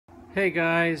Hey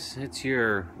guys, it's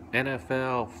your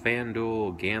NFL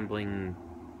FanDuel gambling,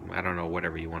 I don't know,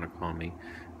 whatever you want to call me,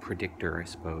 predictor, I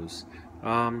suppose.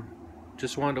 Um,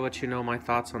 just wanted to let you know my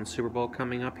thoughts on Super Bowl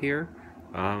coming up here.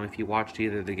 If you watched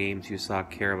either of the games, you saw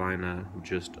Carolina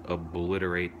just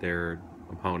obliterate their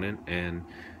opponent, and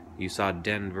you saw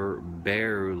Denver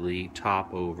barely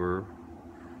top over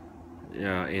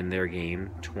in their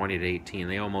game, 20-18.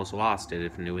 They almost lost it.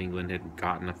 If New England had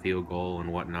gotten a field goal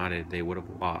and whatnot, they would have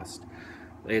lost.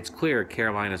 It's clear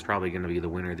Carolina's probably going to be the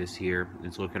winner this year.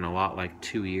 It's looking a lot like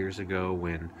 2 years ago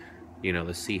when, the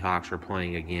Seahawks were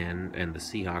playing again, and the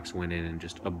Seahawks went in and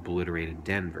just obliterated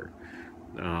Denver.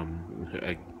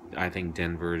 I think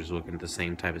Denver is looking at the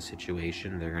same type of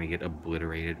situation. They're going to get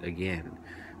obliterated again.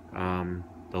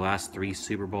 The last three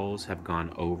Super Bowls have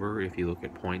gone over if you look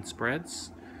at point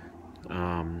spreads.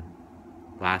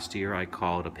 Last year I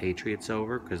called a Patriots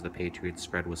over because the Patriots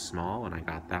spread was small, and I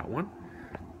got that one.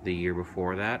 The year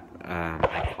before that,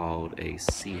 I called a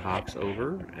Seahawks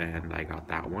over, and I got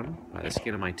that one by the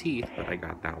skin of my teeth, but I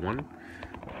got that one.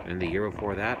 And the year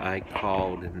before that, I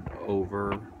called an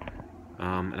over,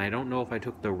 and I don't know if I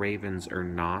took the Ravens or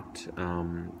not.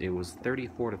 It was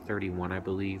 34-31, I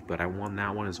believe, but I won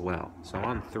that one as well. So I'm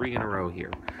on 3 in a row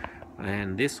here.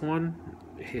 And this one,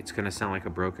 it's going to sound like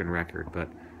a broken record, but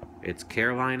it's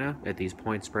Carolina at these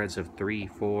point spreads of 3,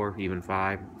 4, even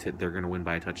 5. They're going to win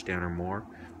by a touchdown or more.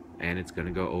 And it's going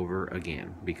to go over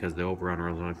again because the over-under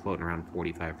is only floating around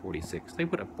 45, 46. They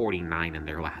put up 49 in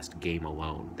their last game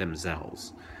alone,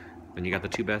 themselves. And you got the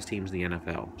two best teams in the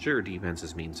NFL. Sure,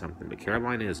 defenses mean something, but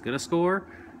Carolina is going to score,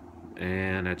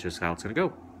 and that's just how it's going to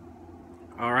go.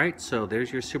 All right, so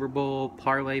there's your Super Bowl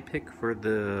parlay pick for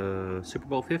the Super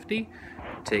Bowl 50.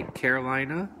 Take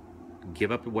Carolina,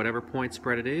 give up whatever point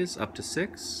spread it is, up to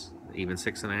 6, even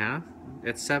 6.5.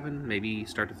 At 7, maybe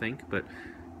start to think, but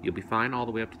you'll be fine all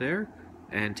the way up to there.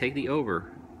 And take the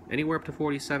over. Anywhere up to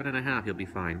 47.5, you'll be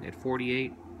fine. At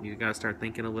 48, you got to start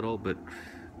thinking a little, but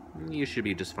you should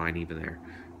be just fine even there.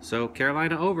 So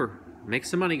Carolina over. Make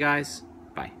some money, guys.